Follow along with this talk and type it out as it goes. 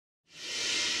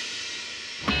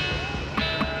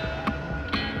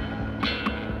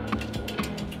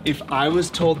If I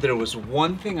was told there was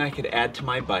one thing I could add to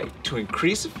my bike to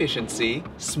increase efficiency,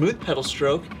 smooth pedal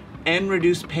stroke, and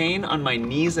reduce pain on my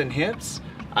knees and hips,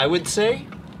 I would say,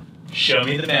 show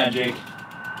me the magic.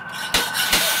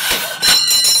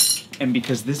 And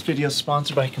because this video is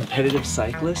sponsored by Competitive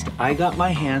Cyclist, I got my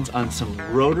hands on some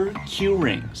rotor Q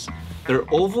rings. They're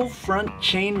oval front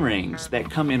chain rings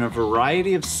that come in a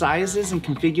variety of sizes and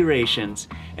configurations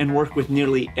and work with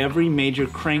nearly every major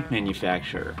crank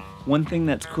manufacturer. One thing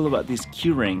that's cool about these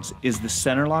Q rings is the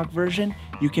center lock version.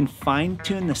 You can fine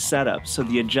tune the setup so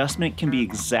the adjustment can be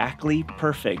exactly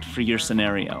perfect for your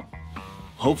scenario.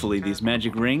 Hopefully these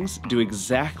magic rings do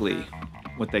exactly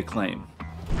what they claim.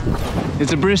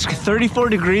 It's a brisk 34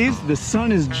 degrees. The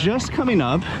sun is just coming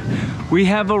up. We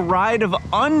have a ride of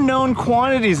unknown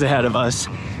quantities ahead of us.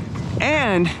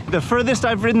 And the furthest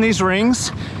I've ridden these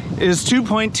rings is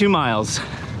 2.2 miles.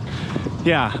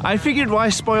 Yeah, I figured why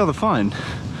spoil the fun?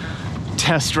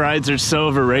 Test rides are so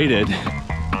overrated.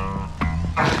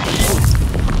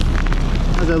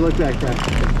 How's that look back there?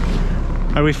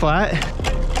 Are we flat?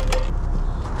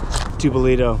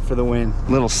 Tubolito for the win.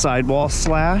 Little sidewall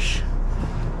slash.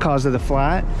 Cause of the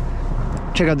flat.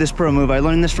 Check out this pro move. I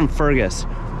learned this from Fergus.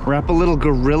 Wrap a little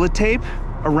Gorilla Tape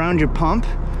around your pump,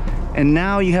 and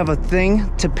now you have a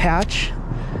thing to patch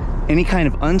any kind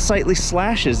of unsightly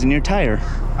slashes in your tire.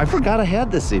 I forgot I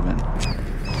had this even.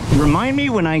 Remind me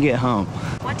when I get home.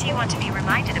 What do you want to be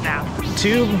reminded about?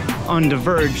 Tube on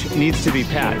Diverge needs to be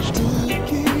patched.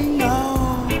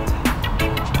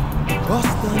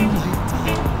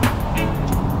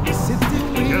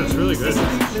 Yeah, it's really good.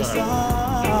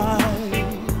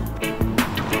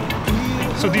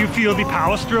 So do you feel the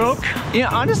power stroke? Yeah,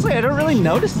 honestly, I don't really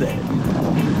notice it.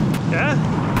 Yeah?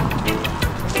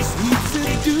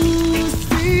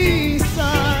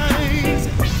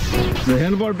 The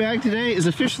handlebar bag today is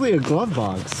officially a glove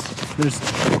box.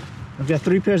 I've got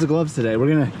 3 pairs of gloves today. We're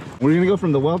gonna go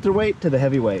from the welterweight to the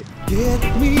heavyweight. Get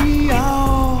me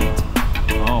out.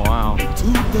 Oh wow. To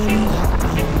the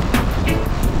night.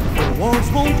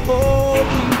 Walls won't hold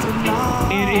me tonight.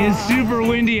 It is super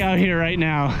windy out here right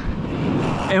now.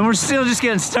 And we're still just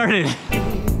getting started.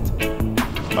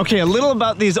 Okay, a little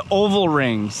about these oval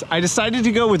rings. I decided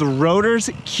to go with Rotor's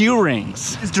Q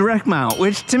rings. It's direct mount,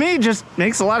 which to me just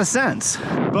makes a lot of sense.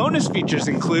 Bonus features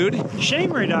include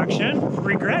Shame reduction,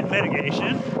 regret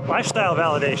mitigation, lifestyle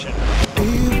validation.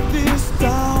 If this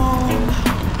town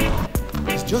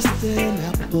is just an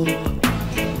apple,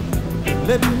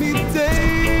 let me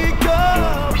take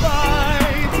a bite.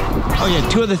 Oh yeah,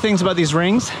 2 other things about these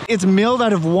rings. It's milled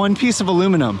out of 1 piece of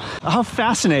aluminum. How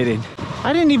fascinating.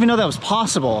 I didn't even know that was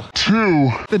possible. 2.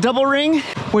 The double ring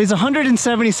weighs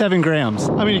 177 grams.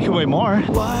 I mean, it could weigh more.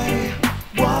 Why?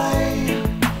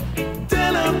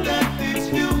 Tell them that it's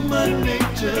human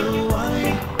nature.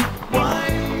 Why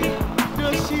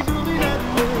does she do me that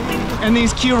way? And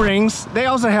these Q rings, they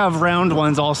also have round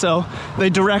ones also.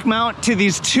 They direct mount to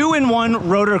these 2-in-1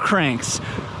 rotor cranks,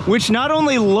 which not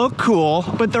only look cool,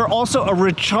 but they're also a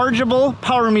rechargeable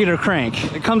power meter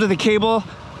crank. It comes with a cable,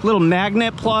 little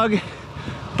magnet plug.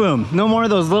 Boom, no more of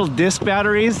those little disc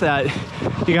batteries that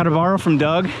you gotta borrow from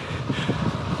Doug.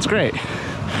 It's great.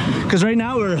 Because right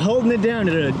now we're holding it down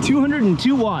at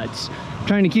 202 watts,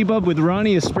 trying to keep up with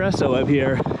Ronnie Espresso up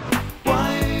here.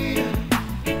 Why?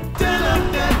 Tell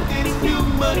them that it's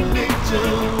human nature.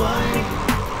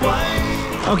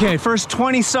 Why? Okay, first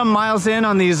 20-some miles in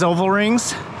on these oval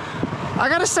rings. I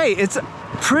gotta say, it's a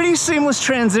pretty seamless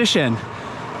transition.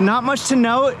 Not much to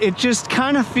note, it just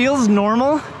kind of feels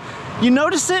normal. You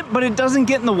notice it, but it doesn't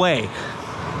get in the way.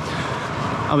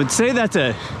 I would say that's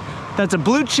a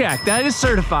blue check. That is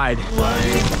certified. Why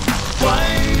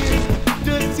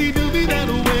does he do me that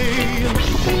way?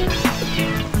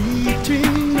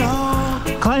 Reaching out.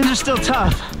 Kleins are still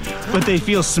tough, but they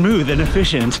feel smooth and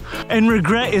efficient. And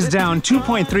regret is down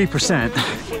 2.3%.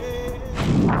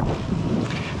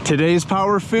 Today's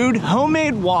power food,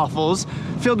 homemade waffles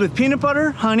filled with peanut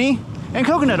butter, honey, and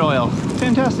coconut oil.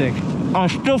 Fantastic. Oh,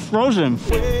 still frozen.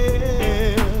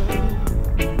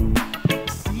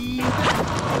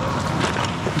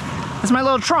 That's my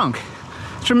little trunk.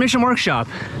 It's from Mission Workshop.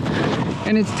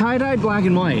 And it's tie-dyed black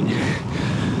and white.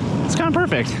 It's kind of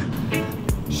perfect.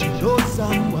 She knows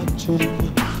I'm watching.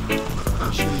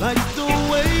 She likes the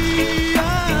way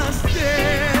I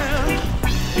stare.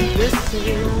 They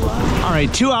say why. All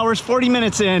right, 2 hours, 40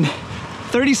 minutes in,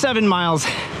 37 miles.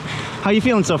 How you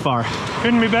feeling so far?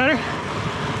 Couldn't be better.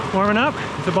 Warming up.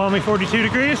 It's a balmy 42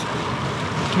 degrees.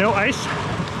 No ice.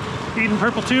 Eating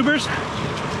purple tubers.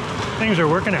 Things are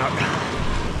working out.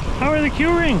 How are the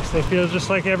Q rings? They feel just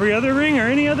like every other ring or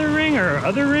any other ring or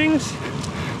other rings.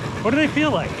 What do they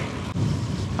feel like?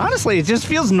 Honestly, it just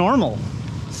feels normal,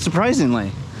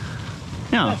 surprisingly.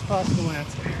 Yeah, Best possible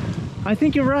answer. I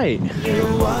think you're right.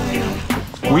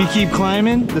 We keep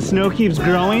climbing, the snow keeps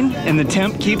growing, and the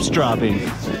temp keeps dropping.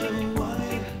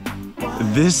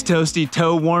 This toasty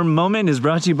toe warm moment is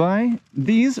brought to you by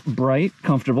these bright,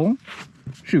 comfortable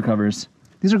shoe covers.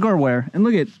 These are Gore wear, and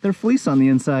look at, they're fleece on the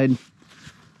inside.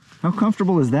 How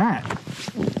comfortable is that?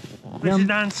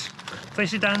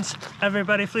 Fleecy dance,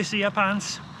 everybody fleecy your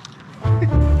pants.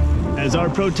 As our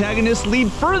protagonists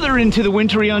lead further into the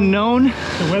wintry unknown,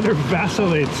 The weather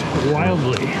vacillates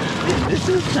wildly. this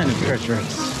is kind of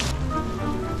treacherous.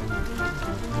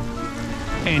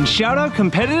 And shout out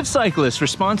Competitive Cyclist for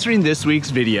sponsoring this week's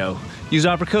video. Use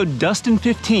offer code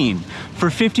Dustin15 for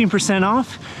 15%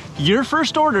 off your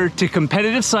first order to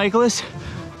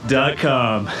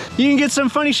competitivecyclist.com. You can get some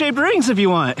funny shaped rings if you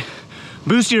want.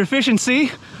 Boost your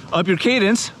efficiency, up your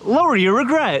cadence, lower your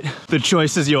regret. The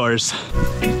choice is yours.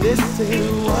 They say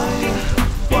why?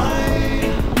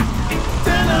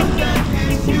 Tell them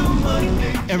that it's human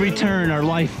nature. Every turn, our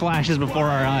life flashes before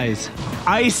our eyes.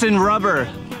 Ice and rubber,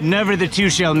 never the two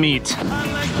shall meet. I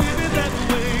like living that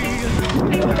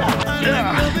way. I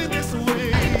like living this way.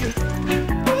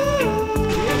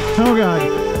 Oh God.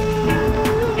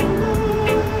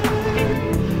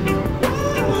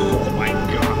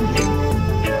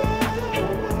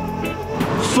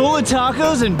 Full of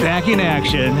tacos and back in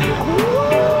action.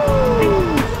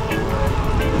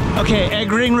 Okay,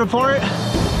 egg ring report.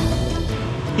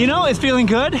 You know, it's feeling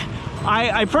good.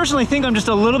 I personally think I'm just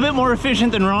a little bit more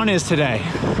efficient than Ron is today.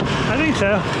 I think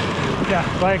so. Yeah,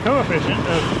 by a coefficient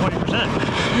of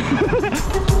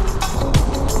 20%.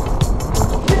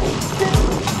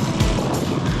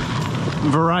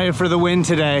 Variety for the win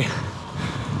today.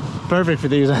 Perfect for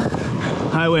these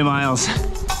highway miles.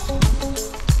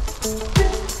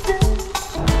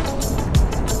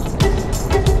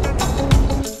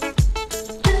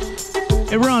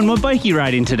 Hey Ron, what bike you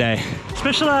riding today?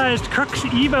 Specialized Crux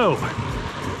Evo.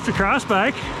 It's a cross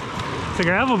bike, it's a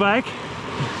gravel bike,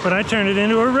 but I turned it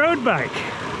into a road bike.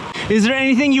 Is there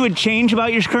anything you would change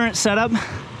about your current setup?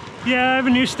 Yeah, I have a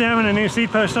new stem and a new seat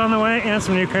post on the way and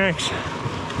some new cranks.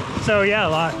 So yeah, a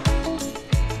lot.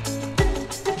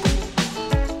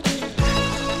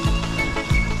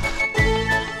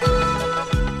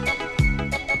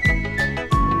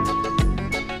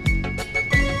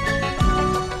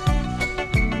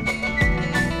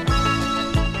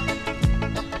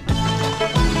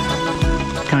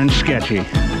 Kind of sketchy.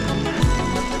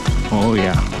 Oh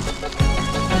yeah.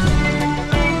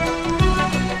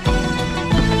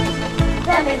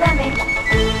 Dame,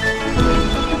 dame.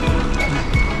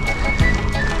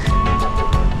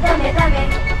 Dame,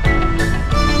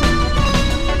 dame.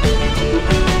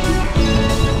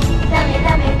 Dame,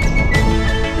 dame.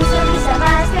 Tu sonrisa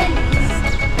más feliz.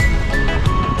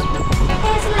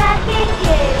 Es la que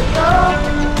quiero yo.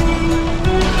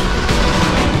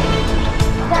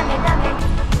 Dame, dame.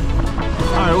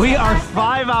 All right, we are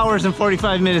 5 hours and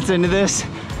 45 minutes into this,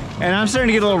 and I'm starting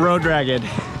to get a little road ragged.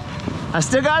 I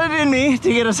still got it in me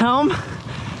to get us home,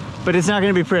 but it's not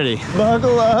gonna be pretty.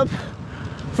 Buckle up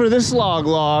for the slog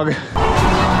log.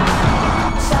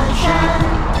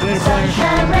 Sunshine,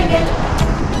 sunshine, bring it.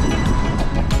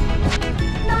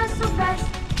 No sufras,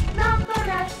 no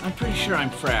corras. I'm pretty sure I'm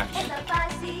fracked. Es la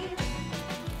fácil.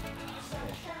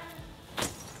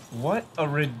 What a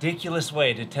ridiculous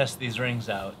way to test these rings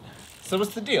out. So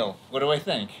what's the deal? What do I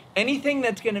think? Anything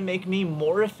that's gonna make me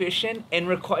more efficient and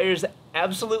requires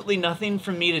absolutely nothing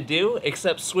from me to do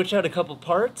except switch out a couple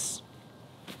parts,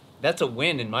 that's a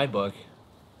win in my book.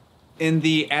 And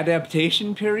the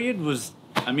adaptation period was,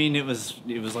 I mean, it was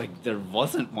like there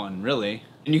wasn't one really.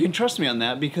 And you can trust me on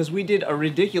that because we did a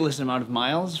ridiculous amount of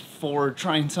miles for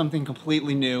trying something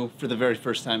completely new for the very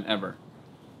first time ever.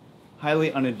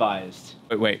 Highly unadvised.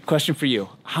 Wait, question for you.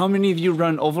 How many of you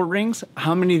run oval rings?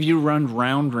 How many of you run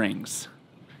round rings?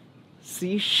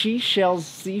 See,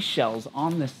 seashells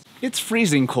on this. It's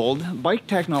freezing cold. Bike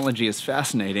technology is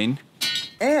fascinating.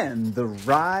 And the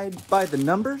ride by the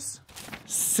numbers?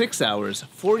 6 hours,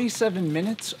 47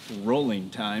 minutes rolling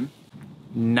time,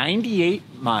 98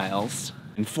 miles,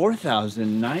 and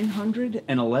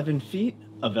 4,911 feet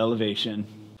of elevation.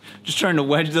 Just trying to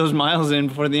wedge those miles in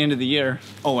before the end of the year.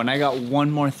 Oh, and I got one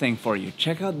more thing for you.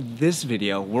 Check out this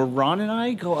video where Ron and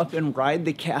I go up and ride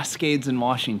the Cascades in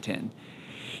Washington.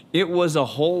 It was a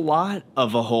whole lot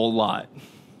of a whole lot.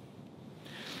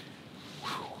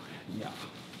 Whew, yeah.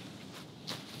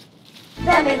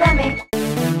 Dame, dame.